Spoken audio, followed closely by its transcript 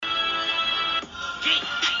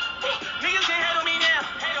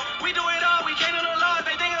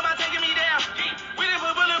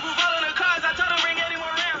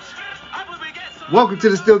Welcome to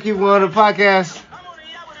the Still Keep 100 podcast.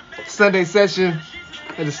 Sunday session.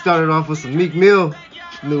 Had to start it off with some Meek Mill.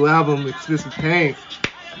 New album, Expensive Pain.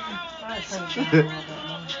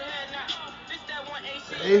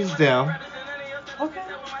 It's down. Okay.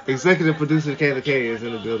 Executive producer Kayla K is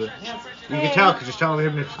in the building. You can tell because you're telling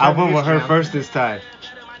him. I went with her first this time.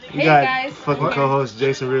 We Hey, got guys. fucking co-host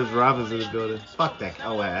Jason Ribs Robbins in the building. Fuck that.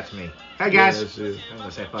 Oh, wait, that's me. Hey, guys. Yeah, that's you. I'm going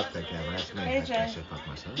to say fuck that guy, but that's me. Hey, I Jay. say fuck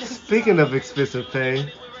myself. Speaking of Expensive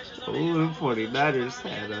Pain, ooh, the 49ers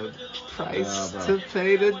had a price Oh, to bro.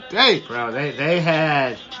 pay today. Bro, they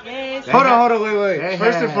had... Yes. They Hold had- on, wait. they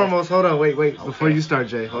First and had- foremost, hold on, wait. Before Okay. you start,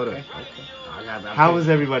 Jay, hold Okay. on. How was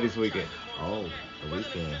everybody's weekend? Oh, the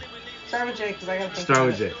weekend. Start with Jay because I gotta think. Start about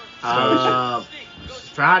with it. Jay.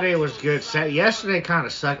 Friday was good. Yesterday kind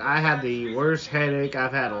of sucked. I had the worst headache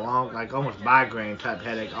I've had almost migraine type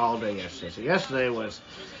headache all day yesterday. So yesterday was...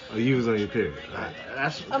 Oh, you was on your period. Right?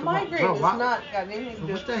 That's A migraine bro, does why- not got anything to do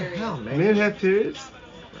What with the period. hell, man? Men have periods?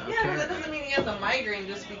 Yeah, but that doesn't mean he has a migraine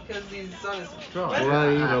just because he's on his. Bro,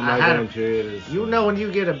 Well, you know, I my had damn a- period is. You know when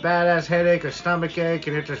you get a badass headache or stomach ache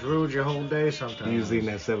and it just ruins your whole day sometimes. You was eating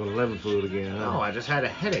that 7-Eleven food again, huh? No, I just had a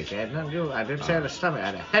headache. It had nothing to do. I didn't say I had a stomach. I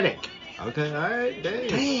had a headache. Okay, alright, damn.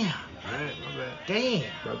 Damn. Alright, my bad. Damn.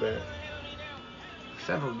 My bad.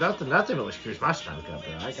 Nothing really screws my stomach up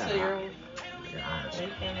there. I got So your honest.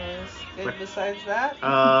 weekend was good besides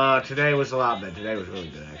that? Today was a lot better. Today was really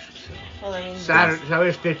good actually. So. Well, I mean. Saturday, so it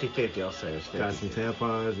was 50-50. I'll say it's 50. Got some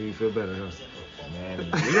tampons, you feel better, huh? Man,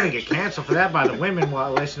 you're gonna get canceled for that by the women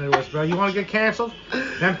while listening to us, bro. You wanna get canceled?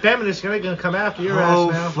 Them feminists are gonna come after your Oh,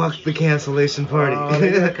 ass now. fuck the cancellation party. Oh,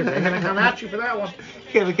 they're gonna come at you for that one.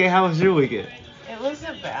 Okay, how was your weekend? It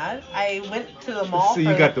wasn't bad. I went to the mall. So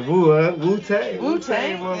you got the Wu-Tang?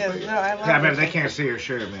 Wu-Tang? Yeah, motherfucker. no, I love Yeah, man, they Wu-Tang. can't see your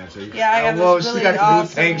shirt, man. So you... Yeah, I got Well, this she really got the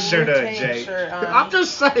awesome Wu-Tang shirt on, Wu-Tang Jay. shirt on. I'm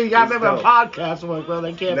just saying, y'all It's remember a dope. podcast one, bro.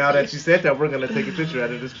 They can't Now see. that you said that, we're going to take a picture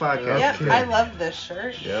out of this podcast. Yeah, Okay. I love this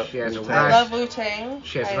shirt. Yep. She has a Wu-Tang. I nice- love Wu-Tang.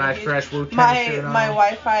 She has a I nice use- fresh Wu-Tang My shirt on.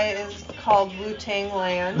 Wi-Fi is called Wu-Tang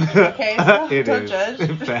Land. Okay, so It don't is.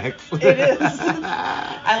 judge. Facts. It is.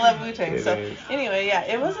 I love Wu-Tang. It So is. anyway, yeah,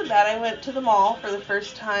 it wasn't bad. I went to the mall for the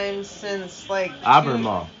first time since like Auburn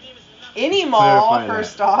Mall. Any mall, Clarify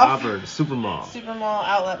first that. off. Auburn, Super Mall. Super Mall,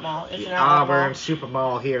 Outlet Mall. It's The an outlet Auburn mall. Super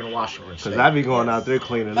Mall here in Washington State. Because I be going Yes. out there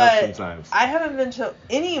cleaning up But sometimes. I haven't been to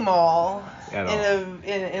any mall At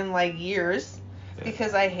in like years Yeah.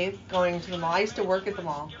 because I hate going to the mall. I used to work at the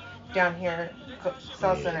mall down here,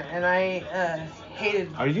 South Center, and I hated.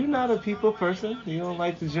 Are you not a people person? You don't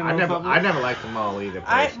like the general public? I never liked the mall either.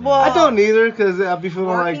 I- personally. well, I don't either because I be feeling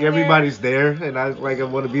like Working there- everybody's there and I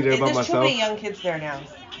want to be there by There's too myself. many young kids there now.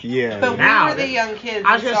 Yeah. But Now, we were the young kids.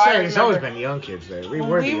 I was and gonna so say, there's always remember- been young kids there. When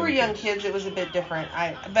were we the were young kids, it was a bit different.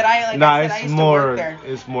 I Nah, I it's used to work more there.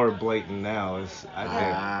 it's more blatant now. I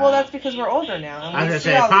think. Well, that's because we're older now. And I was we gonna see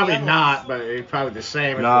say all the probably young not, ones. but it's probably the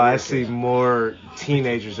same. as No, the I weird see kids. more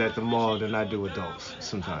teenagers at the mall than I do adults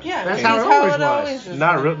sometimes. Yeah, That's that's how it always was. is.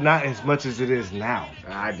 Not as much as it is now.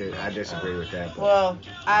 I disagree with that. But Well,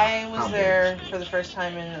 I was Humble. there for the first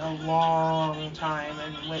time in a long time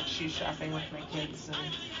and went shoe shopping with my kids and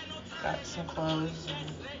got some clothes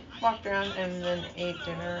and walked around and then ate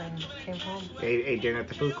dinner and came home. ate dinner at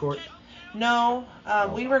the food court. No,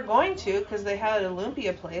 we were going to because they had a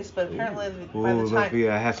lumpia place, but apparently Ooh, by the time. lumpia.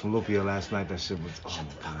 I had some lumpia last night. That shit was. Oh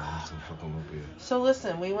my god, I had some fucking lumpia. So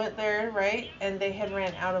listen, we went there, right, and they had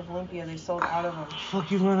ran out of lumpia. They sold out of them. Fuck,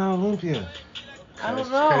 you run out of lumpia. I don't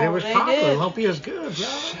 'Cause know. It was They popular. did. Lumpia's good,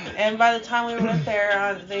 bro. And by the time we went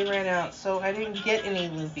there, they ran out. So I didn't get any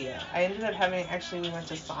lumpia. I ended up having, actually, we went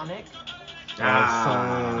to Sonic.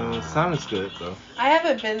 Sonic's good though. I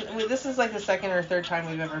haven't been, this is like the second or third time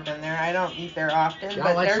we've ever been there. I don't eat there often, Y'all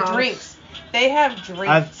but like their Sonic? drinks, they have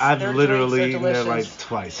drinks. I've Their literally drinks eaten are there like delicious.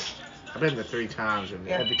 twice. I've been there 3 times, and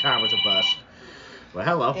Yeah. every time was a bust. Well,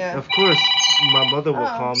 hello. Yeah. Of course, my mother will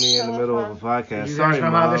Oh, call me in the middle of a You podcast. guys Sorry,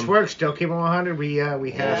 know how this Mom. works. Still keep it 100. We have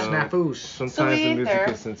Yeah. snafus. Sometimes So we the ate music there.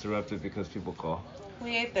 gets interrupted because people call.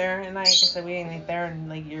 We ate there, and like I said, we didn't eat there in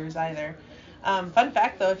like years either. Fun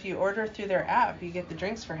fact though, if you order through their app, you get the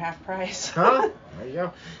drinks for half price. Huh? There you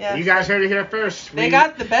go. Yeah, You guys heard it here first. They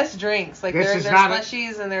got the best drinks, like This their is not a-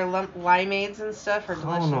 slushies and their limeades and stuff are I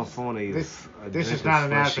delicious. don't know if I want to eat This- a this drink is not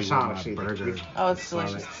of an ad slushy for with Sonic my either. burger. Oh, it's Sonic.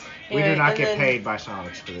 delicious. We do Anyway, not and get then- paid by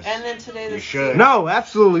Sonics for this. And then today We the should. No,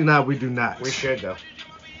 absolutely not. We do not. We should though.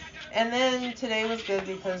 And then today was good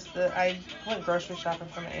because I went grocery shopping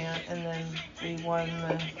for my aunt, and then we won.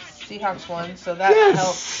 The Seahawks won, so that helped.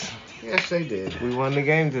 Yes. Yes, they did. We won the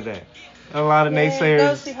game today. A lot of Yay, naysayers.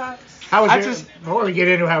 Go Seahawks. How was I your? just- Before we get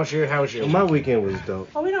into how was your? My weekend was dope.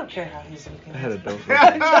 Oh, we don't care how he's looking. I had a dope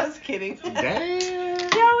I'm weekend. just kidding. Damn.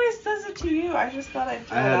 He always does it to you. I just thought I'd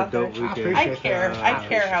throw I it had a out there. dope weekend. I care. I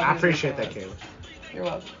care how I he's appreciate that, looking. Kayla. You're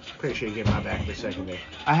welcome. Appreciate you getting my back for the second day.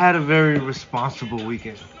 I had a very responsible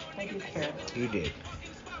weekend. I do care. You did.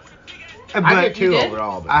 But I did too You did?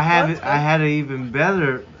 overall. But I had That's good. I had an even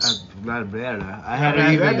better, not better. I had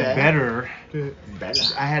an even better.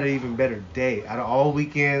 I had an even better day. Out of all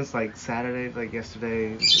weekends, like Saturday, like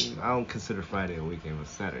yesterday, I don't consider Friday a weekend, but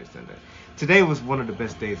Saturday, Sunday. Today was one of the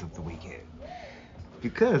best days of the weekend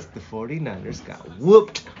because the 49ers got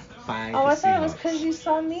whooped by Oh, the I thought it was Seahawks. because you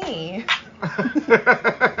saw me.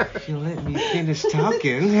 If you let me finish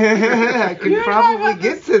talking, I could You were talking probably about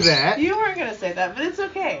get this- to that. You weren't gonna say that, but it's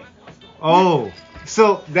okay. Oh,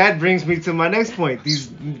 so that brings me to my next point.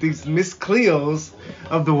 These Miss Cleos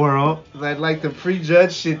of the world that like to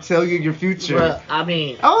prejudge shit, tell you your future. Well, I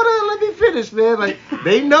mean, Hold on, let me finish, man. Like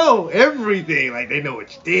they know everything. Like they know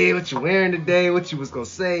what you did, what you're wearing today, what you was gonna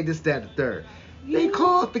say, this, that, the third. They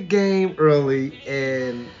called the game early,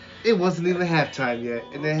 and it wasn't even halftime yet.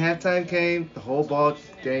 And then halftime came, the whole ball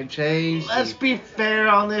game changed. let's be fair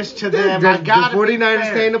on this to the, them. the, I gotta the be 49ers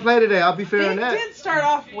fair. came to play today. I'll be fair They on that. did start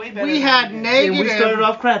off way better. We than had we did. negative. And we started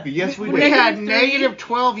off crappy. Yes, we We did. had Three. negative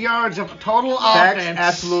 12 yards of total Facts, offense.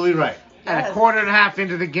 absolutely right. And a Yes. quarter and a half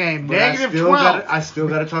into the game. But Negative I 12. still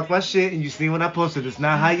gotta talk my shit, and you see when I posted, it's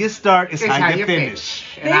not how you start, it's how you finish.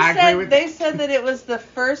 And They I said agree with they said that it was the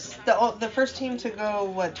first team to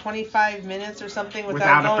go 25 minutes or something without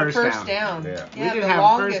Without a going first first down. down. Yeah. We Yeah, didn't the have a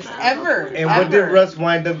longest first down. ever. And what did ever. Russ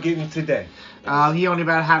wind up getting today? He only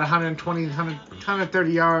about had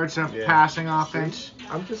 130 yards of Yeah. passing offense.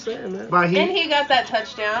 I'm just saying, man. But And he got that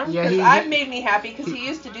touchdown. Yeah, Because he- that made me happy because he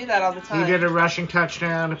used to do that all the he time. did a rushing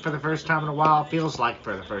touchdown for the first time in a while. Feels like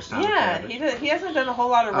for the first time. Yeah, forever. he hasn't done a whole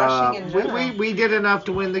lot of rushing in general. we did enough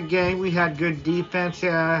to win the game. We had good defense.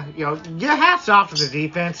 Hats off to the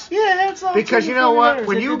defense. Yeah, it's all Because to you the know what? 49ers.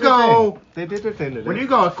 When They you did their go- thing. They did their thing today. When you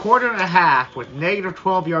go a quarter and a half with negative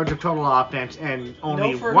 12 yards of total offense and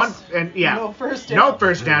only No first- one and no first down. no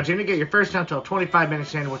first downs, you didn't get your first down until 25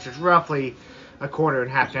 minutes in, which is roughly a quarter and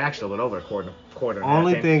a half, actually a little over a quarter and a half.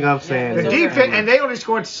 Only in. thing I'm saying The it's is over. defense, and they only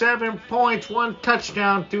scored 7 points, 1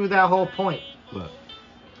 touchdown through that whole point. Look,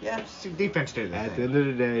 Yeah. The defense did that. at the end of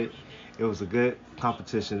the day, it was a good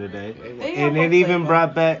competition today. They And all it played even well.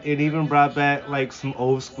 brought back like some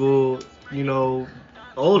old school,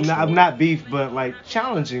 Old school. not beef, but like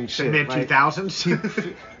challenging The shit. mid like,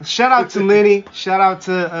 2000s. shout out to Lenny. Shout out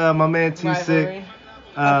to my man T Sick. Rivalry.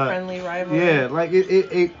 A friendly rivalry. Yeah, like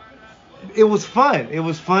it was fun. It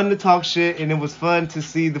was fun to talk shit, and it was fun to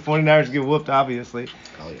see the 49ers get whooped, obviously.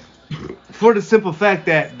 Oh yeah. For the simple fact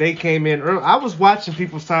that they came in early. I was watching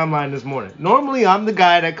people's timeline this morning. Normally, I'm the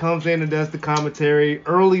guy that comes in and does the commentary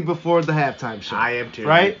early before the halftime show. I am too.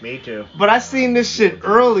 Right? Me too. But I seen this shit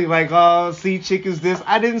early, like, oh, see, chickens this.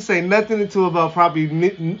 I didn't say nothing until about probably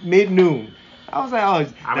mid-noon. I was like,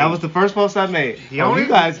 oh, I that mean, was the first post I made. the Oh, only- you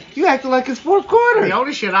guys, you acting like it's fourth quarter. The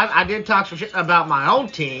only shit I did talk some shit about my own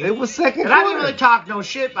team. It was second And quarter. I didn't really talk no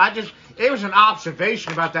shit. It was an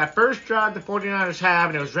observation about that first drive the 49ers have,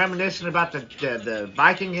 and it was reminiscent about the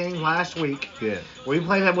Viking game last week. Yeah. We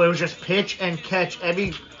played that where it was just pitch and catch.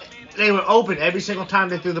 They were open every single time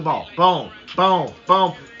they threw the ball. Boom, boom,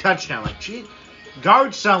 boom, touchdown. Like, gee,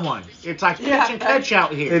 guard someone. It's like pitch Yeah, and catch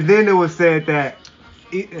out here. And then it was said that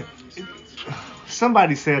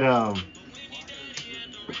somebody said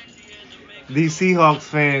these Seahawks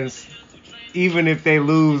fans, even if they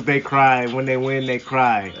lose, they cry. When they win, they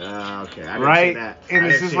cry. Okay, I didn't Right? see that. And I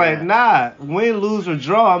it's didn't just see like, that. nah, win, lose, or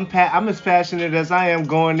draw. I'm as passionate as I am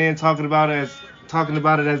going in talking about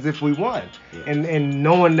it as if we won. Yeah. And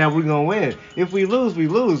knowing that we're gonna win. If we lose, we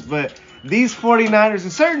lose. But these 49ers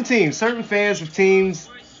and certain teams, certain fans of teams,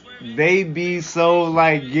 they be so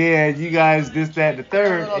like, yeah, you guys this, that, the A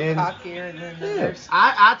third. little And, cockier than Yeah. others.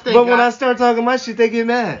 I think but when I start talking my shit, they get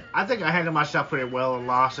mad. I think I handle myself pretty well in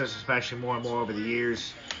losses, especially more and more over the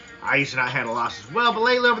years. I used to not handle losses well, but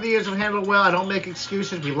lately over the years I've handled well. I don't make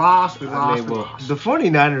excuses. We lost. We lost. We lost. The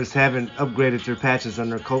 49ers haven't upgraded their patches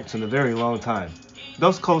on their coats in a very long time.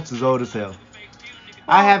 Those coats is old as hell.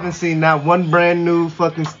 I haven't seen not one brand new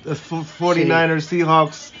fucking 49ers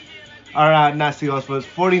Seahawks, or not Seahawks, but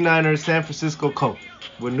 49ers San Francisco coat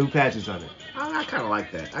with new patches on it. I kind of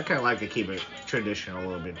like that. I kind of like to keep it traditional a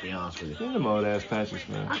little bit, to be honest with you. Seen them old ass patches,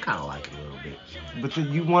 man. I kind of like it a little bit. But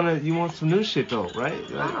then you want some new shit though, right?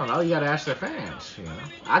 I don't know. You got to ask the fans, you know.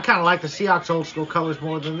 I kind of like the Seahawks old school colors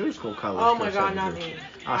more than the new school colors. Oh to my a god, certain not degree. me.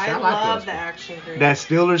 Oh, see, I I like love those the ones. action green. That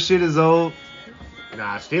Steelers shit is old.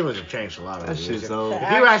 Nah, Steelers have changed a lot over That the shit's years. old. If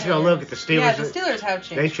you actually go look at the Steelers, Yeah, the Steelers have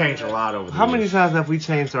changed. they've changed a lot over the How years. many times have we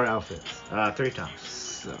changed our outfits? 3 times.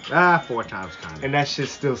 So, 4 times, kind of. and that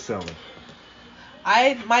shit's still selling.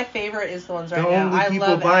 My favorite is the ones right The now. only I people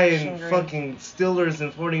love buying Action Green. fucking Steelers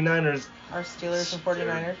and 49ers Are Steelers and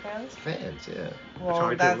 49er fans? fans, yeah. Well,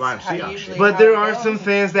 only that's people buying how Seahawks. usually But how there it are goes. some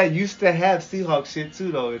fans that used to have Seahawks shit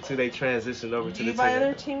too, though, until they transitioned over to Do the you buy team.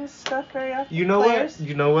 other teams' stuff very often? You know Players? what?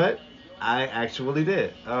 You know what? I actually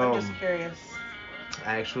did. I'm just curious.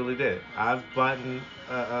 I actually did. I've bought.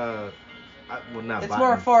 Well, not It's bought.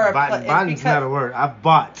 more for a Bought- pla- boughten's because- not a word. I've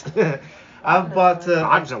bought. I've bought.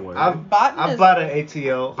 Bought's a word. I've Botten I've is- bought an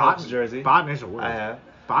ATL Hawks Botten jersey. Botten is a word. I have.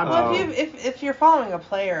 Botten's Well, a Oh. word. if you're following a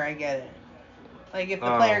player, I get it. Like if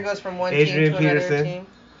the player goes from one Adrian team to another Peterson. team.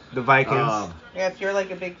 The Vikings. Yeah, if you're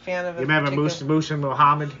like a big fan of a You remember particular- Musa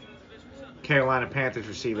Muhammad? Carolina Panthers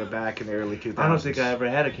receiver back in the early 2000s. I don't think I ever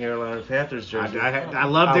had a Carolina Panthers jersey. I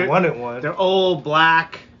loved it. I wanted one. They're old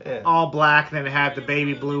black, Yeah. all black. Then it had the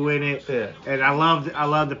baby blue in it. Yeah. And I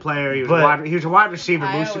loved the player. He was But- he was a wide receiver.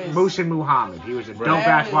 I Musa Muhammad. He was a Right. dope I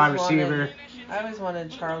ass wide always receiver. I always wanted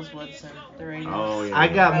Charles Woodson, the Raiders. Oh, yeah. I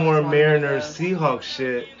got I more was one of Mariners those. Seahawks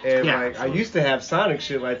shit, and Yeah, like I absolutely. used to have Sonic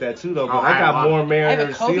shit like that too though. But Oh, I I got love more it. I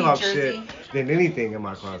Mariners have a Kobe Seahawks jersey. shit than anything in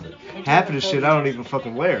my closet. do Half have of a the shit Kobe I don't even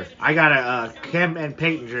fucking wear. I got a Kim and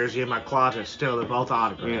Peyton jersey in my closet still. They're both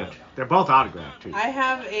autographed. Yeah. They're both autographed too. I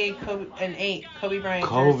have an 8 Kobe Bryant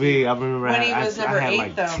Kobe, jersey. I remember When he was I number had 8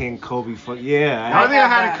 like though. 10 Kobe. The Yeah, only thing I have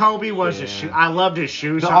had that. at Kobe was Yeah. his shoe. I loved his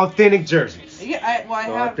shoes. the authentic jerseys. Yeah, I Oh,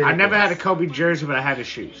 have. I think- I never had a Kobe jersey, but I had his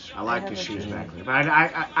shoes. I liked have his a shoes jersey. back then. But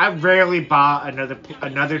I rarely bought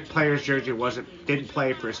another player's jersey didn't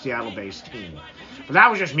play for a Seattle-based team. But that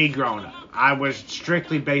was just me growing up. I was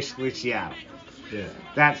strictly basically Seattle. Yeah.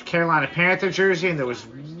 That Carolina Panther jersey, and there was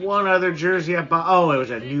one other jersey I bought. Oh, it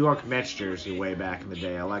was a New York Mets jersey way back in the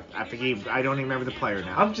day. I don't even remember the player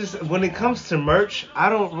now. I'm just when it comes to merch, I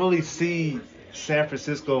don't really see San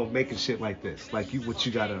Francisco making shit like this, like what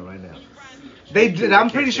you got on right now. They did. I'm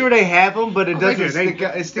pretty sure they have them, but it Oh, they doesn't do. They- stick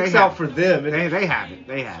out. It they sticks have out for them. They have it.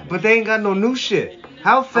 They have it. But they ain't got no new shit.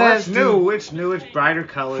 How Oh, fast it's new. It's new. It's brighter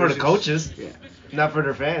colors. for the It's- coaches, Yeah. not for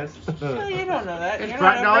their fans. Well, you don't know that. It's You're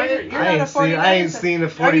bright- not no, a Raider- it- you're I not a ain't seen the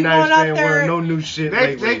 49ers. Are you 49ers going out fan there? wearing no new shit They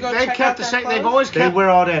lately. go they check kept out the their same. They've clothes? always They kept. wear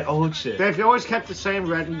all that old shit. They've always kept the same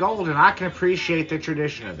red and gold, and I can appreciate the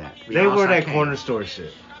tradition of that. to be They honest, wear I that can. corner store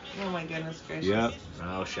shit. Oh my goodness gracious. Yep.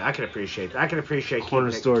 Oh shit, I can appreciate. I can appreciate Corner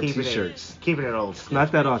keeping store keeping t-shirts. Keeping it old. school.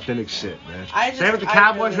 Not that authentic shit, man. Same with the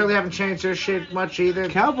Cowboys. Really haven't changed their shit much either.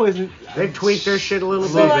 Cowboys. They've tweaked their shit a little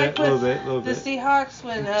Little bit. bit, little The bit. Seahawks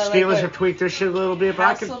when Steelers like have tweaked their shit a little bit, but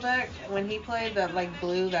I can. Hasselbeck when he played that like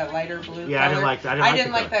blue, that lighter blue. Yeah, I didn't color. like that. I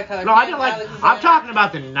didn't like that color. No, I Ken didn't like. Alexander. I'm talking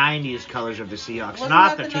about the '90s colors of the Seahawks, Wasn't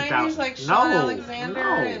not that the the 2000s. 90s, like Sean no, Alexander no,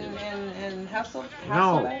 and no.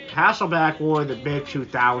 Hasselbeck? Hasselbeck wore the mid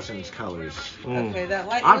 2000s colors. Okay, that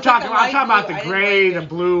light. it I'm was talking. like a I'm talking about light the blue. I gray, didn't the like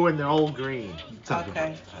blue, and the old green.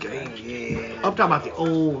 Okay. Yeah. I'm talking about the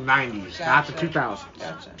old '90s, not the Gotcha. 2000s.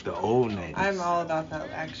 Gotcha. The old name. I'm all about that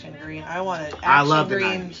action green. I want an I action love the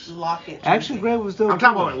green 90s. locket. Action jersey. Gray was dope. I'm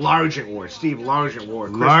talking about what Largent wore. Steve Largent wore.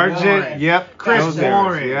 Chris Largent. Warren. Yep. Chris those eras,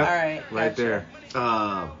 Warren. Yep. All right. Right gotcha. there.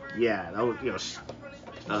 Yeah, that was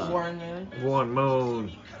Warren Moon. Warren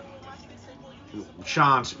Moon,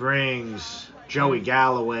 Sean Springs, Joey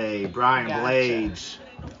Galloway, Brian Gotcha. Blades.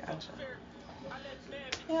 Gotcha.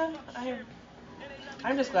 Yeah,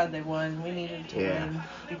 I'm just glad they won. We needed to Yeah. win.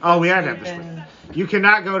 Oh, we had because to we've have been- You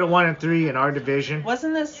cannot go to 1 and 3 in our division.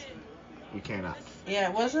 Wasn't this? You cannot. Yeah,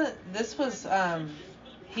 wasn't this was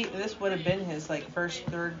this would have been his like first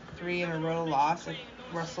 3 in a row loss if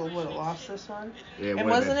Russell would have lost this one. It And would have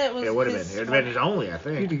wasn't been. it was It would have his, been. It would have been his only, I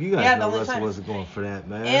think. You guys Yeah, the know only Russell time. wasn't going for that,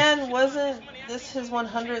 man. And wasn't this his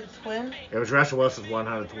 100th win? It was Russell Wilson's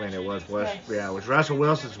 100th win. It was Yes. yeah, it was Russell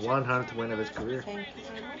Wilson's 100th win of his career. Thank you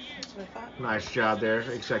very much. That's what I thought. Nice job there,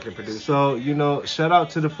 executive producer. So, shout out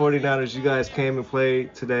to the 49ers. You guys came and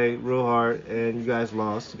played today real hard, and you guys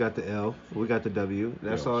lost. You got the L. We got the W.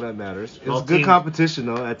 That's all that matters. It was Both good teams- competition,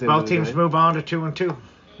 though, at the end Both of the teams day. move on to 2 and 2.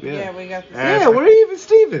 Yeah, we got the Yeah, we're even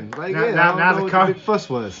Steven. Like, Now- yeah, now- I now don't know the what car- the big fuss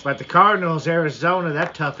was. But the Cardinals, Arizona,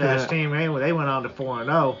 that tough ass Yeah. team, they went on to 4 and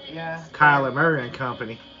 0. Yeah. Kyler Murray and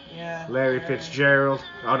company. Yeah. Larry Murray. Fitzgerald.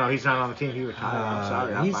 Oh no, he's not on the team. He retired. I'm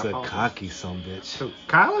sorry. He's I a apologize. cocky son-bitch. So,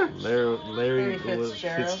 Kyler, Larry Fitzgerald.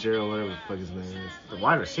 Fitzgerald, whatever the fuck his name is. the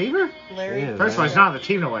wide receiver. Larry. Yeah, First of all, he's not on the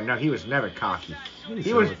team no more. No, he was never cocky. He's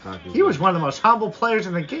He was never cocky, he was man. one of the most humble players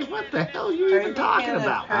in the game. What the hell are you Are even you talking thinking of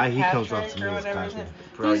about? Kirk He comes off Patrick to me or as whatever cocky. his name-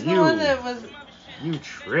 Bro, Who's the you- one that was? You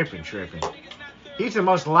tripping. He's the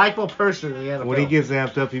most likable person in the NFL. When he gets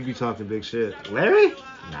amped up, he be talking big shit. Larry?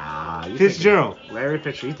 Nah. Fitzgerald. Larry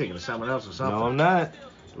Fitzgerald. You thinking of someone else or something? No, I'm not.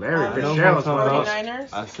 Larry I know Fitzgerald's who one I'm of talking the about.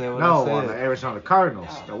 most. 49ers? I said what No, I on the said. Arizona Cardinals,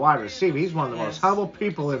 Oh. the wide receiver. He's one of the Yes. most humble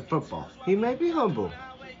people in football. He may be humble,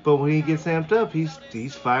 but when he gets amped up,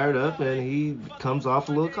 he's fired up and he comes off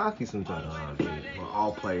a little cocky sometimes. Dude, well,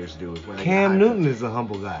 all players do. When they Cam get hyped Newton up. is a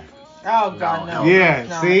humble guy. Oh, God, No, no. Yeah,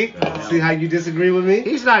 No, see? no. See how you disagree with me?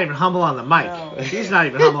 He's not even humble on the mic. No. He's not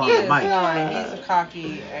even humble on He the is mic. not. He's a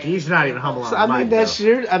cocky. He's not even humble on So, the mic. that's though.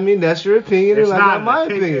 your opinion, It's and I not got an my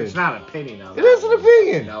opinion. opinion. It's not an opinion. though. It is an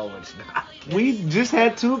opinion. No, it's not. We just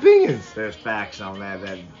had two opinions. There's facts on that.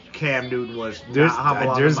 That Cam Newton was There's not humble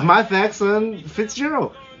on there's the mic. my facts on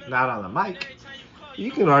Fitzgerald. Not on the mic. You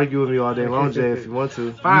can argue with me all day long, Jay, if you want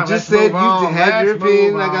to. Fine, You just let's said move on. you had your Let's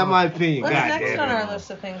opinion, move I got on. my opinion. What's God next damn on it. our list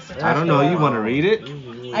of things to talk I don't know. You about? want to read it?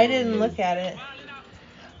 I didn't look at it.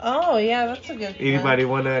 Oh, yeah, that's a good one. Anybody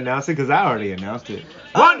want to announce it? Because I already announced it.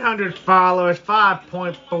 100 followers,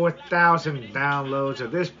 5.4 thousand downloads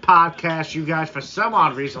of this podcast you guys, for some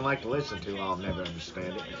odd reason, like to listen to. I'll never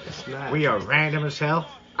understand it. It's not. We are random as hell.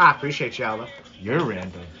 I appreciate y'all, though. You're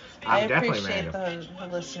random. I I'm definitely appreciate random. the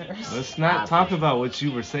listeners. Let's not talk about what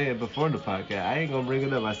you were saying before the podcast. I ain't going to bring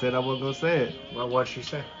it up. I said I wasn't going to say it. Well, what'd she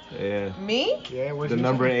say? Yeah. Me? Yeah, what'd The she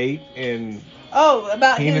number say? 8 and Oh,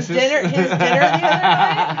 about his penises. dinner the other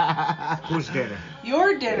night? Whose dinner?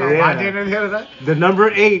 Your dinner. Oh, Yeah. my dinner the other night? The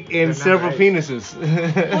number 8 The and number several 8. penises.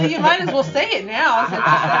 Well, you might as well say it now since you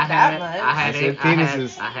said that much. I said had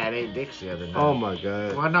penises. I had 8 dicks the other night. Oh my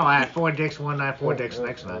god. Well, no, I had 4 dicks one night, 4 dicks the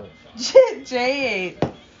next night. Jay ate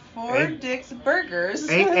 4 Eight- Dick's burgers.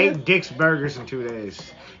 8 Dick's burgers in 2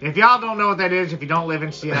 days. If y'all don't know what that is, if you don't live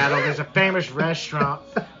in Seattle, there's a famous restaurant,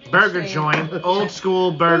 burger joint, old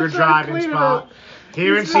school burger He's trying to drive-in clean it spot up.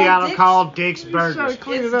 here in It's called Seattle Dick's- called Dick's He's trying Burgers. to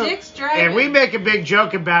clean It's it up. Dick's Drive-In. And we make a big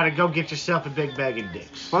joke about it. Go get yourself a big bag of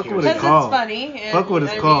dicks. Fuck Here with in it Because called. it's funny. And, Fuck what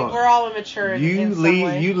it's I mean, called. we're all immature in some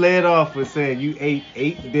way. You led off with saying you ate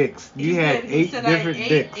 8 dicks. You had He 8 said different I ate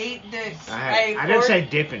dicks. 8 dicks. I didn't say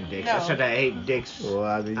dipping dicks. I No. said I ate dicks. Well,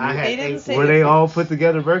 I mean, I had They didn't 8 say were they dicks. all put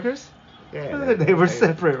together burgers? Yeah, they were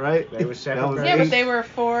separate, right? They were separate That was burgers. Yeah, but 8 they were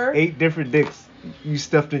 4. 8 different dicks you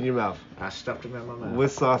stuffed in your mouth I stuffed them in my mouth.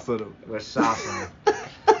 with sauce on them. With sauce on them.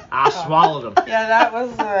 I swallowed them. Yeah, that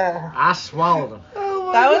was I swallowed them. Oh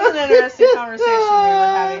my that was God. an interesting conversation we were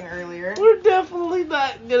having earlier. We're definitely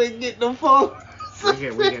not gonna get no followers. We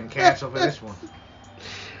getting canceled for this one.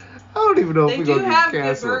 I don't even know if They we're do gonna have get good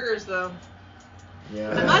canceled. burgers though.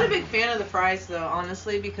 Yeah. I'm not a big fan of the fries though,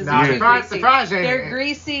 honestly, because Nah, they're the fries, greasy. the fries ain't. They're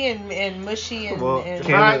greasy and mushy and, Well, and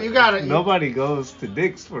Canada- you gotta- nobody goes to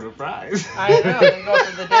Dick's for the fries. I know, they go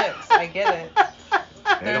for the dicks. I get it.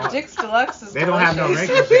 They Their don't, Dick's Deluxe is they don't have no delicious.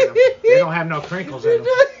 wrinkles in them. They don't have no crinkles in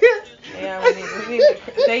them. Yeah, we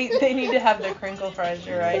need they need to have their crinkle fries,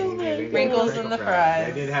 you're right. Wrinkles in the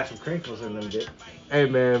fries. They did have some crinkles in them, did. Hey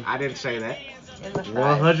man, I didn't say that. In the fries.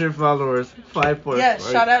 100 followers, 5.4. Yeah,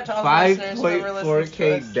 shout out to all the listeners who ever listens to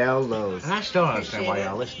 5.4K us. downloads. And I still don't understand why Appreciate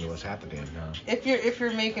y'all it. listen to what's happening now. If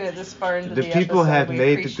you're making it this far into The the people episode, have we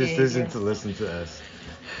made the appreciate decision you. to listen to us.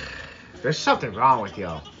 There's something wrong with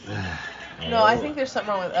y'all. No, I think there's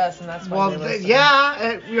something wrong with us, and that's why Well, they listen.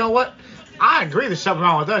 yeah, you know what? I agree there's something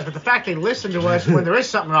wrong with us, but the fact they listen to us when there is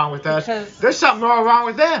something wrong with us, Because- there's something wrong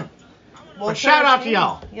with them. Well, but shout out to entertaining.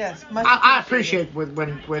 y'all. Yes, much I appreciated.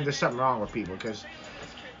 appreciate when there's something wrong with people, because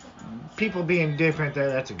people being different,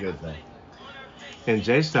 that's a good thing. And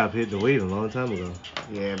Jay stopped hitting the weed a long time ago.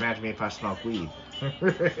 Yeah, imagine me if I smoke weed.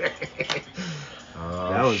 Oh,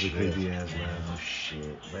 That was shit. a creepy ass Oh, man.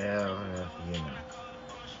 shit. Well, you know.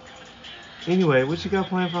 Anyway, what you got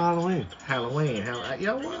planned for Halloween? Halloween. You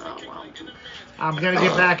know what? I'm going to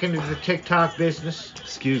get back into the TikTok business.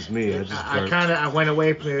 Excuse me, I just I burped. I went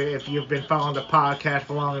away from it. If you've been following the podcast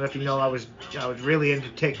for long enough, you know I was really into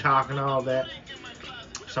TikTok and all that.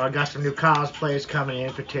 So I got some new cosplays coming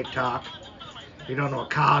in for TikTok. If you don't know what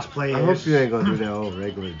cosplay I is. hope you ain't gonna do that old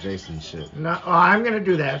regular Jason shit. No, I'm gonna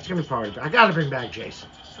do that. It's gonna be part of it. I gotta bring back Jason.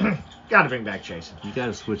 Gotta bring back Jason. You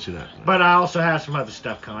gotta switch it up. Man. But I also have some other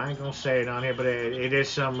stuff coming. I ain't gonna say it on here, but it is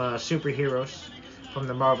some superheroes from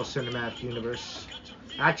the Marvel Cinematic Universe.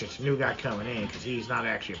 Actually, it's a new guy coming in because he's not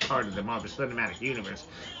actually a part of the Marvel Cinematic Universe,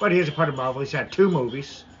 but he is a part of Marvel. He's had 2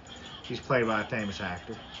 movies. He's played by a famous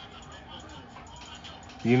actor.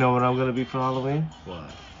 You know what I'm gonna be for Halloween? What?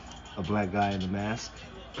 A black guy in a mask.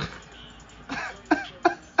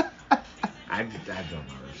 I don't know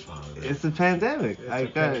the response to that. It's a pandemic. It's I a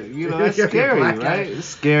got pandemic. you know You're it's gonna be a scary, black guy. right? It's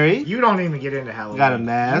scary. You don't even get into Halloween. Got a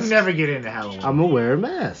mask. You never get into Halloween. I'm gonna wear a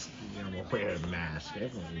mask. I'm gonna wear a mask.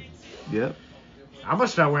 Everyone- Yep. I'm gonna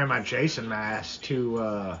start wearing my Jason mask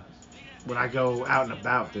to when I go out and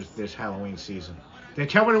about this Halloween season. They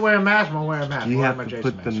tell me to wear a mask, I'm gonna wear a mask. You have my to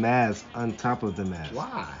Jason put the mask on top of the mask.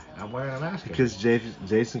 Why? I'm wearing a mask. Because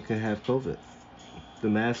Jason can have COVID. The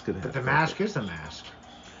mask could have. But the COVID. mask is the mask.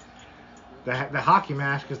 The hockey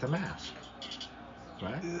mask is the mask.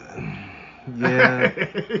 Right? Yeah.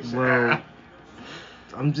 Well,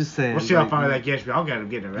 I'm just saying. We'll see how far that gets me. I'll get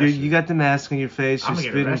getting You, arrested. you got the mask on your face. I'm You're gonna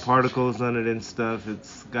get spitting arrested. particles on it and stuff.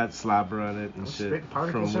 It's got slobber on it and I'm shit. spitting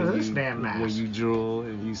particles from on when this you, damn mask. When you drool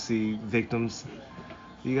and you see victims,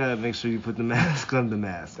 you gotta make sure you put the mask on the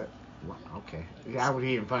mask. Well, okay. Yeah, I would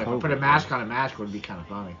even funny. If I COVID, put a mask on a mask, it would be kind of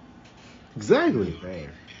funny. Exactly. There.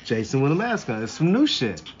 Jason with a mask on. It's some new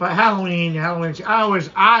shit. But Halloween,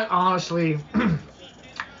 I honestly,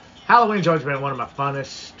 Halloween's always been one of my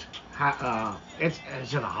funnest.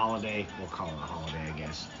 It's a holiday. We'll call it a holiday, I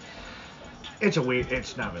guess. It's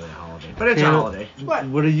not really a holiday, but it's a holiday. What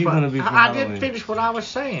are you But gonna be for I Halloween? didn't finish what I was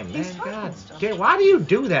saying, man. He's talking God, stuff. damn, why do you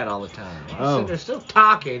do that all the time? They're still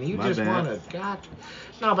talking. You My just bad. want to, God.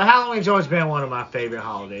 No, but Halloween's always been one of my favorite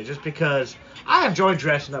holidays, just because I enjoy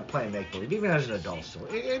dressing up, playing make believe, even as an adult. So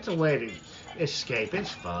it's a way to escape.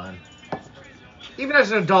 It's fun. Even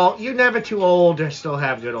as an adult, you're never too old to still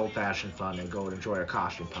have good old fashioned fun and go and enjoy a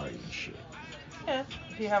costume party and shit. Yeah,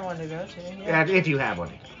 if you have one to go to. Yeah. And if you have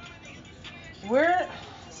one.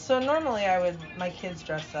 So normally my kids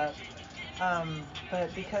dress up,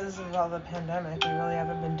 but because of all the pandemic, we really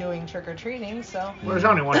haven't been doing trick or treating. So Well, there's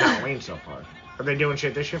only one Halloween so far. Are they doing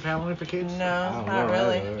shit this year for Halloween for kids? no, not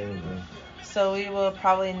really. So we will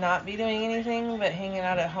probably not be doing anything but hanging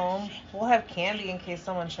out at home. We'll have candy in case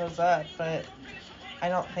someone shows up, but I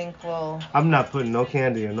don't think we'll. I'm not putting no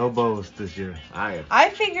candy or no bows this year. I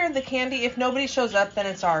figured the candy, if nobody shows up, then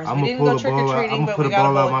it's ours. I'm We gonna didn't pull go a trick bowl or out. treating, I'm but gonna we put a got a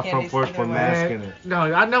bowl out bowl my of front candies porch either with way. mask in it. No,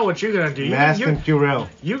 I know what you're gonna do. Mask and Purell.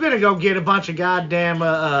 You're gonna go get a bunch of goddamn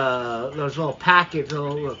those little packets,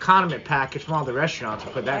 little condiment packets from all the restaurants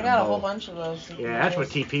and put that I in got a a whole bowl. bunch of those. Yeah, that's what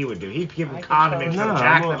TP would do. He'd give them I could condiments totally- from No,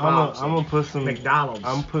 Jack I'm in the Box. gonna put some McDonald's.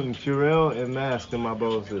 I'm putting Purell and mask in my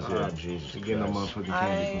bowls this year. Oh, Jesus Getting them Christ. motherfucking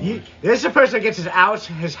candy. He- this is the person that gets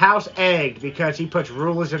his house egged because he puts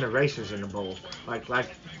rulers and erasers in the bowl, like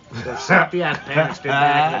the sappy ass parents did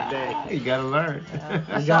back in the day. You gotta learn. Yeah.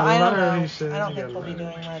 You So gotta I don't learn, know. he says. I don't You think we'll gotta be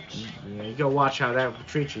learn. doing much. Yeah, you go watch how that will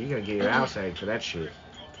treat you. You're gonna get your house egged for that shit.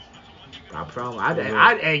 I promise.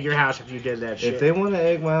 I'd egg your house if you did that shit. If they want to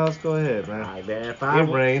egg my house, go ahead, man. Alright, man, if It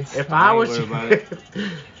rains. If I I ain't was, worried about it.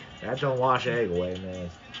 that don't wash egg away, man.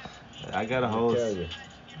 I got a I'll tell hose. you.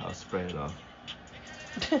 I'll spray it off.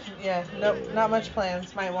 Yeah, nope, not much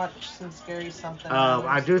plans. Might watch some scary something.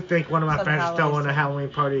 I do think one of my Some friends is throwing a Halloween. Halloween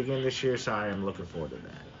party again this year, so I am looking forward to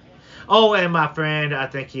that. Oh, and my friend, I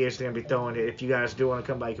think he is going to be throwing it. If you guys do want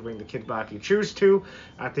to come by, you can bring the kids by if you choose to.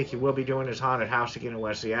 I think he will be doing his haunted house again in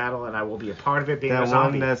West Seattle, and I will be a part of it being That a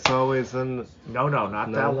zombie. one that's always in. No, not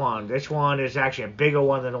No? that one. This one is actually a bigger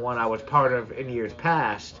one than the one I was part of in years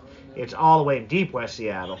past. It's all the way in deep West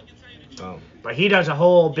Seattle. Oh. But he does a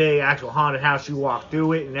whole big actual haunted house. You walk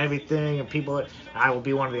through it and everything, and people. I will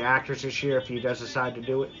be one of the actors this year if he does decide to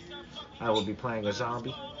do it. I will be playing a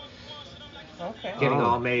zombie, Okay. getting Oh,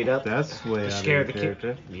 all made up. That's way to out scare of the the kid.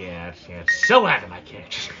 character. Yeah, it's so out of my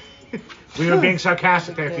character. We were being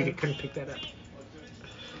sarcastic there if you couldn't pick that up.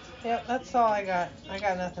 Yep, that's all I got. I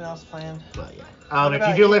got nothing else planned. But yeah. What If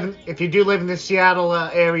about you you? live in the Seattle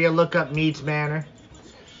area, look up Mead's Manor.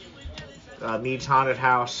 Mead's Haunted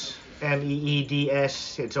House.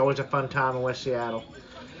 MEEDS. It's always a fun time in West Seattle.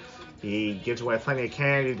 He gives away plenty of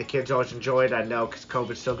candy. The kids always enjoy it. I know because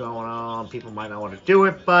COVID's still going on. People might not want to do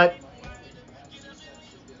it, but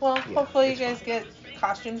Well, Yeah, hopefully you it's guys fun. get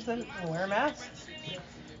costumes that wear masks.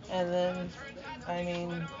 And then, I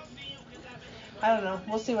mean, I don't know.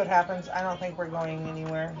 We'll see what happens. I don't think we're going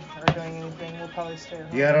anywhere or doing anything. We'll probably stay at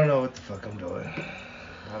home. Yeah, I don't know what the fuck I'm doing.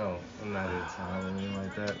 I'm not into Halloween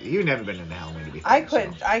like that. you've never been into Halloween to be I fair,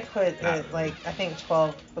 quit. so. I quit Not at like I think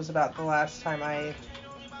 12 was about the last time I.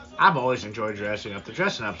 I've always enjoyed dressing up. The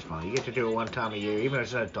dressing up's fun. You get to do it one time a year. Even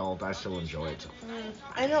as an adult, I still enjoy it. So.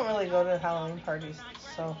 I don't really go to Halloween parties,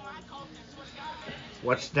 so.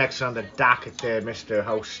 What's next on the docket there, Mr.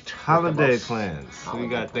 Host? Holiday Most- plans. Holiday We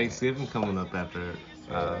got plans. Thanksgiving coming up after.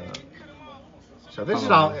 So this is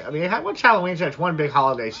all. I mean, what's Halloween? It's one big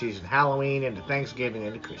holiday season. Halloween into Thanksgiving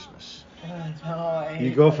into Christmas. No, I You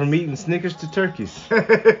hate go those. from eating Snickers to turkeys,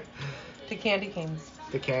 The to candy canes.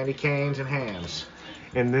 candy canes and hams.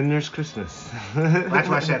 and then there's Christmas. That's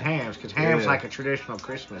why I said hams, because ham's Yeah. like a traditional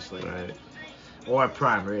Christmas thing. Right. Or a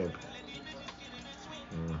prime rib.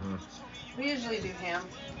 We usually do ham.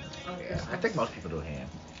 on Yeah, I Christmas. think most people do ham.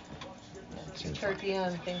 Turkey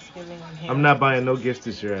on Thanksgiving and ham. I'm not buying no gifts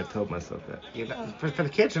this year. I told myself that. For the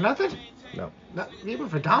kids or nothing? No. Not even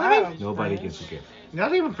for Donovan? Nobody gets a gift.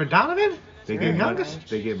 Not even for Donovan? They Your get money. youngest?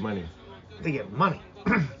 They get money. They get money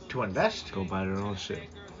to invest? Go buy their own shit.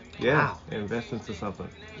 Yeah. Wow. Invest into something.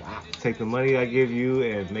 Wow. Take the money I give you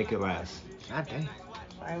and make it last. God dang.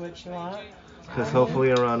 Buy what you want. Because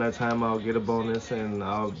hopefully around that time I'll get a bonus and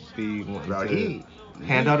I'll be wanting Bro, to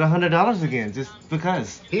hand out $100 again just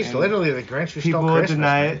because. He's And literally the Grinch who people stole will Christmas.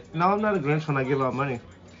 deny man. it. No, I'm not a Grinch when I give out money.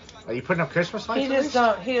 Are you putting up Christmas lights? He at just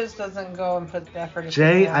least? He just doesn't go and put the effort into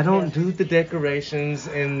Jay, it. I don't do the decorations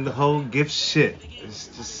and the whole gift shit. It's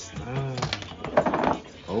just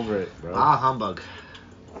over it, bro. Ah, humbug.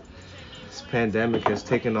 This pandemic has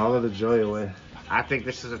taken all of the joy away. I think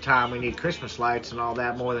this is a time we need Christmas lights and all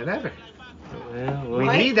that more than ever. Yeah, well, We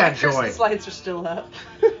need that my joy. Christmas lights are still up.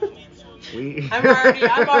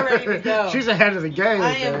 I'm all ready to go. She's ahead of the game.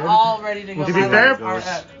 I am man. all ready to go. To My be fair, lights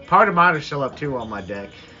are up. part of mine are still up too on my deck.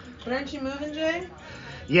 But aren't you moving, Jay?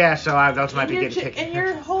 Yeah, so those might be And getting taken.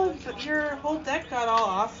 your whole deck got all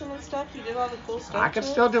awesome and stuff. You did all the cool stuff. I can to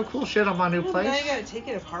still it. do cool shit on my new Well, place. Now you gotta take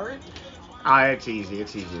it apart. It's easy.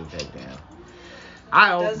 It's easy to take down.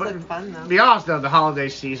 It does look fun though. To be honest though, the holiday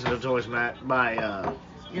season is always my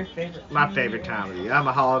Your favorite. favorite time of the year. I'm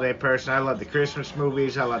a holiday person. I love the Christmas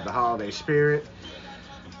movies. I love the holiday spirit.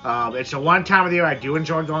 It's the one time of the year I do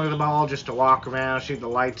enjoy going to the mall just to walk around, shoot the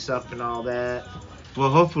lights up and all that. well,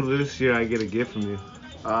 hopefully this year I get a gift from you.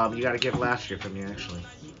 You got a gift last year from me actually.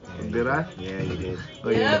 Yeah, Did I? Yeah, you did. Oh,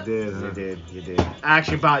 yeah, Yep. I did, huh? You did. I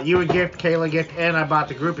actually bought you a gift, Kayla a gift, and I bought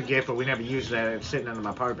the group a gift, but we never used that. It's sitting in my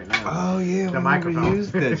apartment now. Oh, yeah, The we microphone. never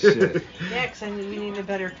used that shit. Yeah, 'cause we need a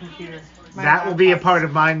better computer. My That will be a laptop's- part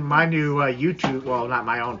of my new YouTube, well, not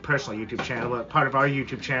my own personal YouTube channel, but part of our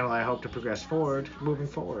YouTube channel I hope to progress forward, moving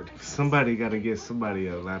forward. Somebody got to get somebody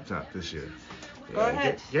a laptop this year. Go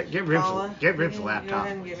ahead. Get Paula. Ribs a Go laptop.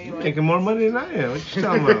 ahead and give me You're one. making more money than I am. What you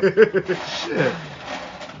talking about? Shit.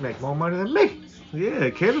 Make more money than me. Yeah,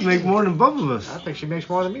 Kayla make more than both of us. I think she makes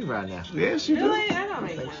more than me right now. Yeah, she do. Really? I don't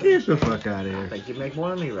make one. Get the fuck out of I here. think you make more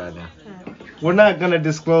than me right now. We're not gonna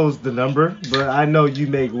disclose the number, but I know you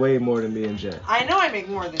make way more than me and Jay. I know I make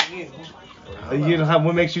more than you. You know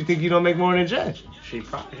what makes you think you don't make more than Jay? She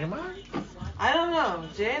probably might. I don't know.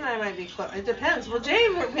 Jay and I might be close. It depends. Well, Jay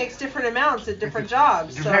makes different amounts at different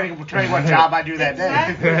jobs. So. Depending what job I do that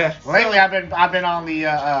Exactly. day. Lately, I've been on the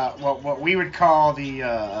what we would call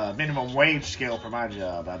the minimum wage scale for my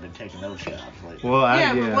job. I've been taking those jobs lately. Well,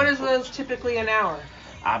 Yeah, but what is those typically an hour?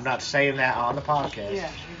 I'm not saying that on the podcast.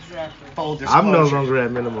 Yeah, exactly. Full disclosure. I'm no longer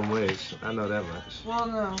at minimum wage. I know that much. Well,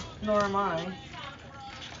 no, nor am I.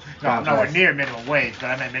 No, I'm nowhere near minimum wage, but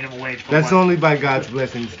I'm at minimum wage. For That's what? only by God's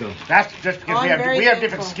blessings, though. That's just because I'm very we have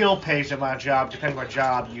different thankful. skill pays at my job, depending what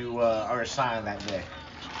job you are assigned that day.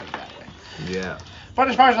 Put it that way. Yeah. But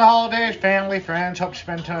as far as the holidays, family, friends, hope to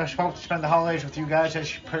spend the holidays with you guys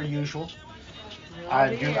as per usual.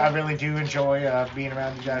 I really do enjoy being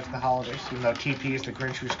around you guys for the holidays, even though TP is the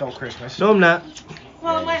Grinch who stole Christmas. No, I'm not.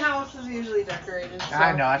 Well, my house is usually decorated. So.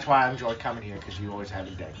 I know, that's why I enjoy coming here, because you always have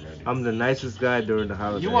it decorated. I'm the nicest guy during the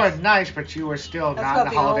holidays. You are nice, but you are still That's not about in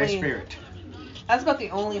the the holiday only- spirit. That's about the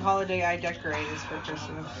only holiday I decorate is for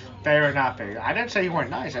Christmas. Fair or not fair. I didn't say you weren't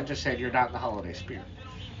nice, I just said you're not in the holiday spirit.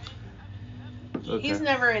 Okay. He's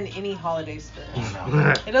never in any holiday spirit.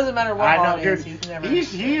 No. It doesn't matter what I know, holidays, dude. he's never.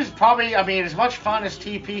 He's probably, I mean, as much fun as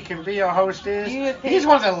TP can be, our host is. You would think- He's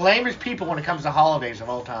one of the lamest people when it comes to holidays of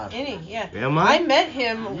all time. Yeah. Am I? I met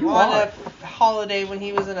him You on are. a holiday when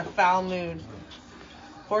he was in a foul mood.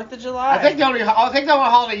 4th of July. I think the only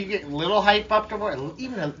holiday you get a little hype up to,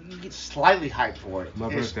 you get slightly hype for it. My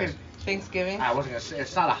is- birthday. is- Thanksgiving. I wasn't gonna say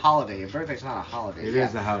it's not a holiday. Your birthday's not a holiday. It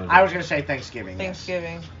is a holiday. I was gonna say Thanksgiving. yes.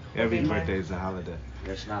 Thanksgiving. Every Would be birthday mine. is a holiday.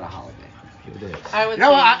 It's not a holiday. It is. I would You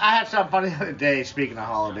know what? say- I had something funny the other day. Speaking of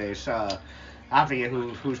holidays, I forget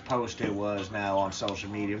whose post it was now on social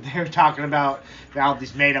media. They were talking about all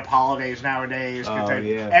these made up holidays nowadays. 'Cause Oh,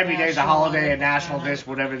 yeah. Every day's a National holiday, a national holiday. this,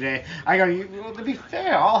 whatever day. I go, well, to be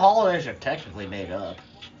fair, all holidays are technically made up.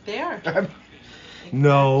 They are.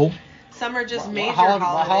 No. Some are just What major what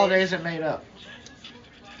holidays. holidays are made up?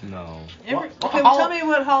 No. What Okay, hol- tell me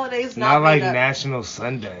what holidays Not not like made up. National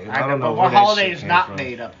Sunday. I I don't know but where what that holiday shit is came not from.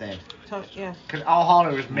 made up then? Yeah. Because all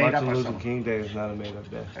holidays made Martin up by Luther someone. King Day is not a made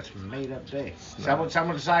up day. That's a made up day. No.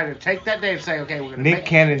 Someone decided to take that day and say, okay, we're gonna Nick make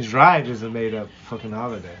Cannon Drive is a made up fucking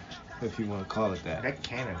holiday, if you want to call it that. Nick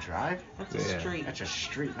Cannon Drive? That's a Yeah. street. That's a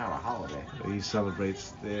street, not a holiday. He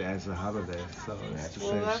celebrates it as a holiday, so it's the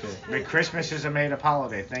Well, same that's- shit. I mean, Christmas is a made up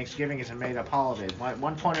holiday. Thanksgiving is a made up holiday. At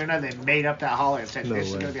one point or another, they made up that holiday and said No this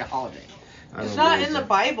is way. going to be a holiday. I It's don't not believe in the that.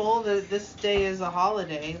 Bible that this day is a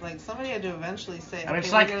holiday. Like, somebody had to eventually say, I mean, it's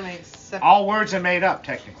okay, like we're going to accept. all words are made up,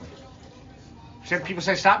 technically. People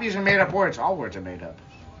say stop using made up words. All words are made up.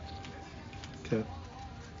 Okay.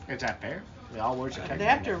 Is that fair? All words are technically They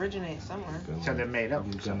have to made up. originate somewhere. So they're made up.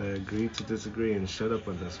 I'm gonna agree to disagree and shut up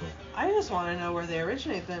on this one. I just want to know where they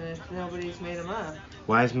originate then if nobody's made them up.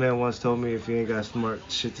 Wise man once told me if you ain't got smart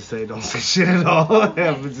shit to say, don't say shit at all.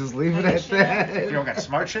 But just leave it at that. You don't got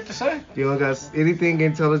smart shit to say? If you don't got anything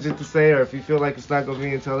intelligent to say, or if you feel like it's not gonna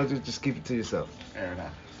be intelligent, just keep it to yourself. Fair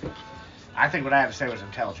enough. I think what I had to say was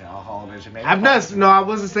intelligent. All words are made up. I'm not. No, I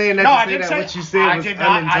wasn't saying that. No, to I say didn't that say what you said was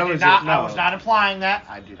unintelligent. No. I was not implying that.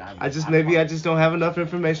 I just don't have enough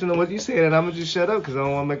information on what you said, and I'm gonna just shut up because I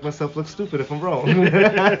don't want to make myself look stupid if I'm wrong. I'm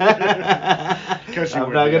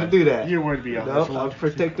not gonna do that. You would be on No, this one. I'm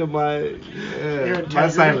protecting my My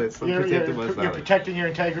silence. I'm protecting my You're silence. protecting your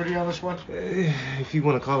integrity on this one? If you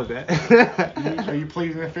want to call it that. Are you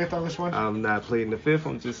pleading the fifth on this one? I'm not pleading the fifth.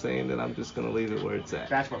 I'm just saying that I'm just gonna leave it where it's at.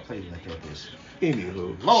 That's what pleading the fifth is.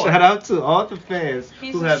 Anywho, Lord. shout out to all the fans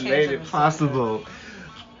He's who just have made changing it the possible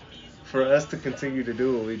for us to continue to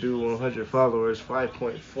do what we do. 100 followers,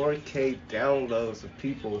 5.4K downloads of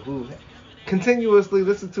people who continuously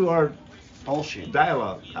listen to our Bullshit.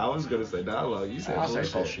 dialogue. I was gonna say dialogue. You said I'll bullshit.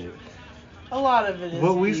 say bullshit. A lot of it is.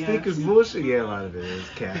 What we BS. speak is bullshit. Yeah, a lot of it is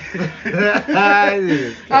cap. It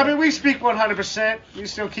is cap. I mean, we speak 100%. We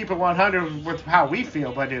still keep it 100 with how we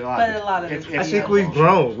feel, but a lot of it. I think we've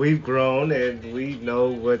grown. We've grown, and we know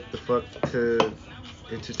what the fuck to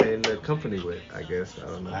entertain the company with. I guess I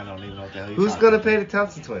don't know. I don't even know what the hell you're Who's talking gonna about. pay the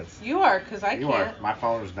Thompson twins? You are, because I You can't. are. My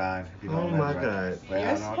phone was dying. If you don't Oh remember my right. God. Well, I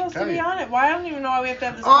You're don't know what supposed to tell be you. on it. Why? I don't even know why we have to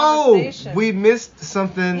have this Oh, conversation. we missed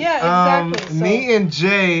something. Yeah, exactly, so- Me and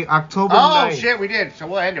Jay, October Oh 9th. shit, we did. So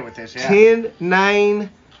we'll end it with this. Yeah. 10/9/21.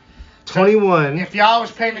 If y'all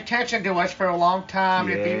was paying attention to us for a long time,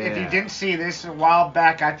 if you Yeah. didn't see this a while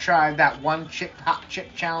back, I tried that one chip hot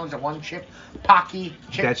chip challenge, the one chip Pocky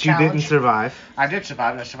chip That you challenge. didn't survive. I did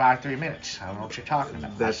survive. I survived 3 minutes. I don't know what you're talking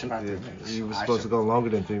about. I That's survived 3 minutes. you were I supposed to go longer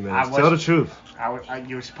than 3 minutes. I Tell the was- truth.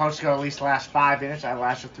 You were supposed to go at least last 5 minutes. I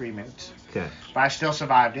lasted 3 minutes. Okay. But I still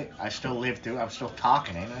survived it. I still lived through it. I was still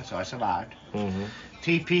talking, ain't I? So I survived. Mm-hmm.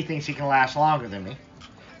 TP thinks he can last longer than me.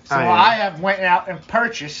 So I am. I have went out and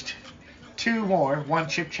purchased 2 more one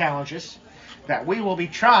chip challenges that we will be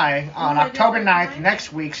trying on October 9th,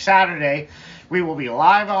 next week, Saturday. We will be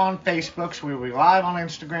live on Facebook, we will be live on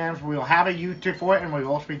Instagram, we will have a YouTube for it, and we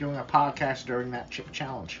will also be doing a podcast during that chip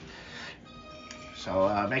challenge. So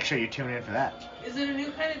make sure you tune in for that. Is it a new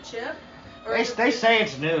kind of chip? Or They, is it they say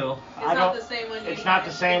it's new. It's not the same one you It's not had.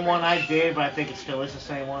 the same one I did, but I think it still is the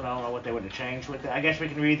same one. I don't know what they would have changed with it. I guess we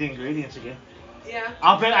can read the ingredients again. Yeah.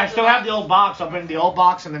 I still have the old box. I'll put in the old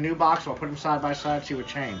box and the new box. I'll put them side by side, see what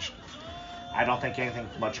changed. I don't think anything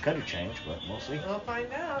much could have changed, but we'll see. We'll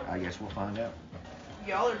find out. I guess we'll find out.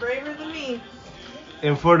 Y'all are braver than me.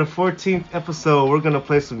 And for the 14th episode, we're gonna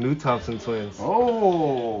play some new Thompson twins.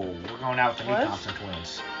 Oh, we're going out with the new What? Thompson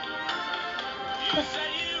twins.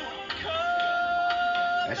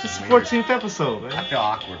 It's This the is weird. 14th episode, I man. feel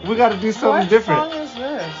awkward. We gotta do something What different. song is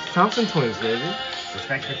this? Thompson twins, baby. This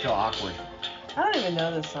makes me feel awkward. I don't even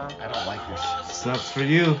know this song. I don't like this. Sucks for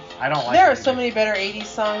you. I don't like There are it so either. many better 80s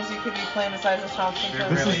songs you could be playing besides the Thompson There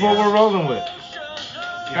Twins. This really is what is. we're rolling with.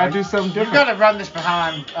 You Gotta know, do something You've different. got to run this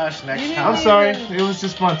behind us next You time. I'm sorry, it was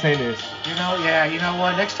just spontaneous. You know, yeah, you know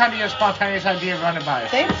what? Next time you have a spontaneous idea, run it by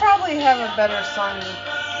us. They probably have a better song.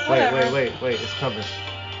 Wait, Whatever. wait, it's coming.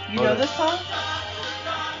 You Hold know on. this song?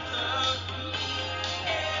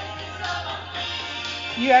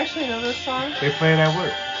 You actually know this song? They playing at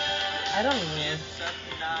work. I don't even know.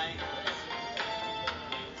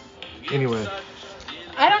 Anyway,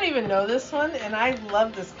 I don't even know this one, and I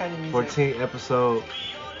love this kind of music. 14th episode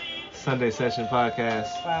Sunday Session podcast.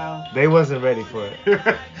 Wow. They wasn't ready for it.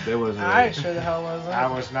 They wasn't I ready. sure the hell wasn't. I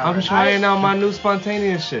was not. I'm ready. trying out my new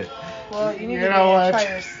spontaneous shit. Well, you need You to know what? try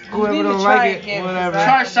your. Whoever you need don't to try like it, again, 'cause whatever. that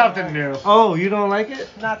Try one something didn't new. work. Oh, you don't like it?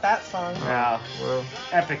 Not that song. Yeah. Well,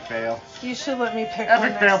 Epic fail. You should let me pick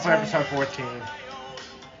Epic one fail next for time. episode 14.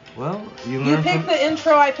 well, you You learn pick from the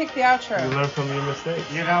intro, I pick the outro. you learn from your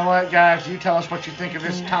mistakes. You know what, guys? You tell us what you think of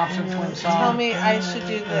this Thompson Twin song. Tell me I should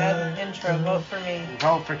do the intro. Vote for me.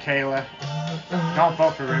 Vote for Kayla. Don't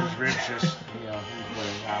vote for Ribs. Ribs just, you know, he's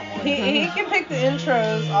winning. I'm winning. He can pick the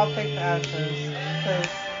intros, I'll pick the outros. Because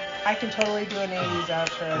I can totally do an 80s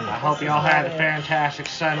outro. I hope you all had a fantastic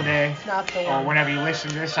Sunday. It's not the Or one. whenever you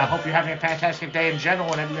listen to this, I hope you're having a fantastic day in general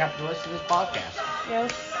whenever you happen to listen to this podcast.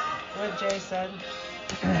 Yes, what Jay said.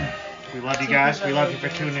 We love you guys. We love you for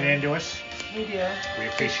tuning in to us. We do. We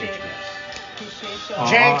appreciate you guys. Appreciation. All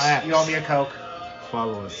Jinx, apps. you owe me a Coke.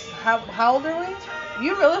 Follow us. How old are we?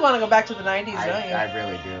 You really want to go back to the 90s, don't you? I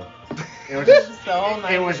really do. It was Just the whole it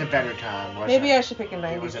 90s. was a better time. Wasn't Maybe it? I should pick a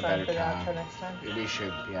 90s was a song better for that time. for next time. We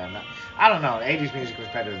should, yeah. I don't know. 80s music was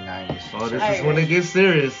better than 90s. Oh, this I is when agree. it gets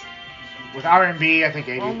serious. With R&B, I think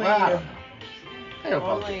 80s. Only well, I you. don't know. They were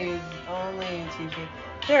both good. Only TV.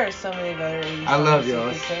 There are so many better 80s I love songs you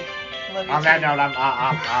y'all. could pick. Love you On that too. note,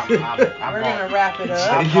 I'm We're going. gonna wrap it Say,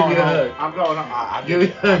 up. give me a home. hug. I'm going. I'll Give me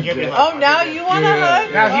a hug, give you a Jack. hug. Oh, now you want a Yeah.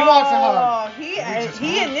 hug? Now he wants a hug. Oh,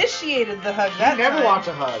 he initiated the hug that He never time. wants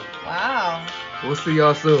a hug. Wow. We'll see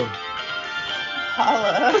y'all soon.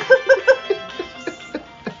 Holla.